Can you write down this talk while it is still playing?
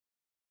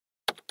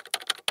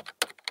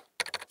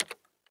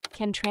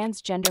Can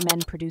transgender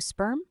men produce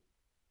sperm?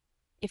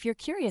 If you're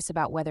curious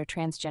about whether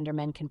transgender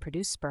men can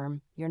produce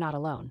sperm, you're not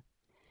alone.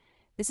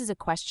 This is a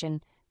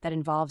question that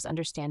involves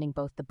understanding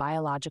both the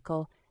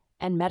biological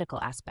and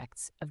medical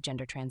aspects of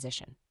gender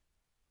transition.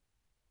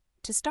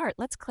 To start,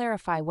 let's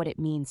clarify what it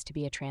means to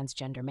be a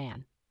transgender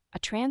man. A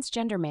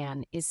transgender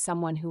man is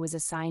someone who was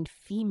assigned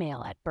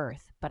female at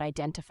birth but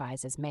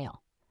identifies as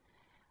male.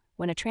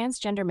 When a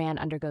transgender man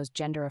undergoes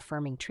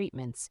gender-affirming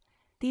treatments,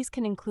 these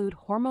can include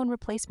hormone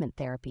replacement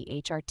therapy,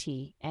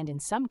 HRT, and in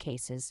some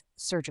cases,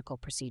 surgical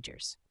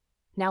procedures.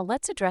 Now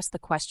let's address the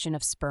question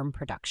of sperm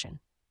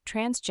production.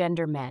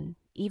 Transgender men,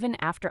 even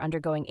after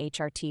undergoing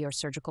HRT or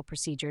surgical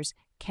procedures,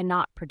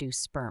 cannot produce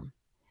sperm.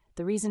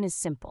 The reason is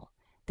simple.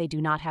 They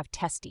do not have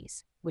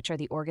testes, which are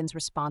the organs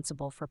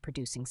responsible for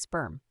producing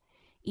sperm.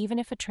 Even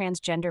if a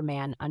transgender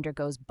man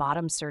undergoes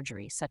bottom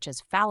surgery, such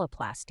as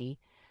phalloplasty,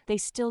 they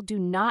still do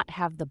not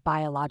have the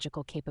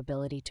biological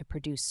capability to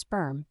produce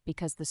sperm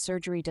because the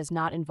surgery does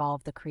not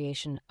involve the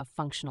creation of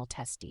functional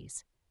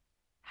testes.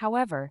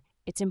 However,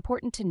 it's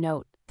important to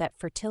note that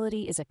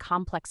fertility is a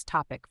complex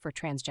topic for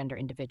transgender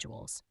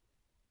individuals.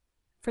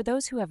 For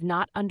those who have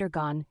not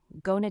undergone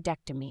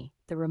gonadectomy,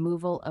 the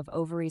removal of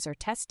ovaries or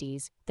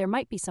testes, there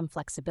might be some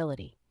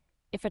flexibility.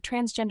 If a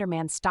transgender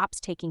man stops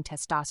taking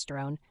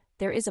testosterone,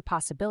 there is a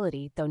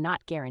possibility, though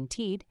not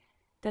guaranteed,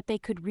 that they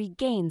could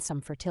regain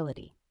some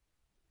fertility.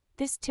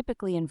 This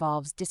typically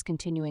involves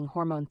discontinuing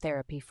hormone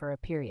therapy for a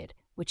period,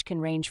 which can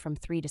range from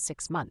 3 to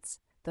 6 months,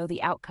 though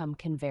the outcome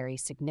can vary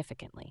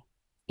significantly.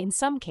 In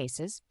some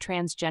cases,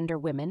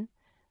 transgender women,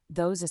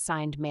 those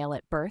assigned male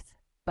at birth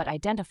but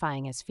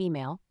identifying as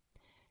female,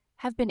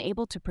 have been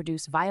able to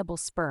produce viable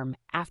sperm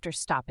after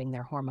stopping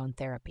their hormone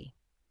therapy.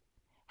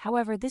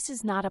 However, this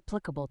is not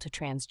applicable to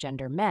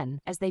transgender men,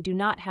 as they do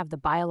not have the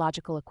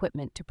biological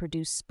equipment to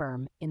produce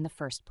sperm in the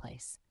first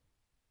place.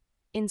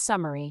 In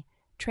summary,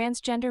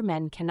 transgender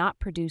men cannot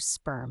produce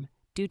sperm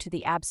due to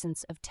the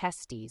absence of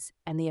testes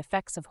and the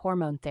effects of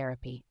hormone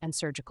therapy and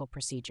surgical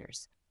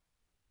procedures.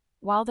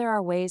 While there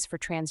are ways for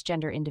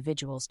transgender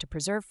individuals to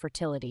preserve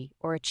fertility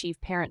or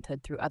achieve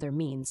parenthood through other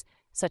means,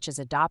 such as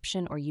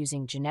adoption or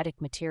using genetic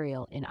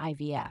material in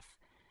IVF,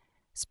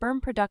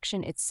 sperm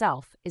production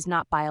itself is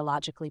not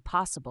biologically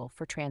possible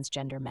for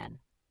transgender men.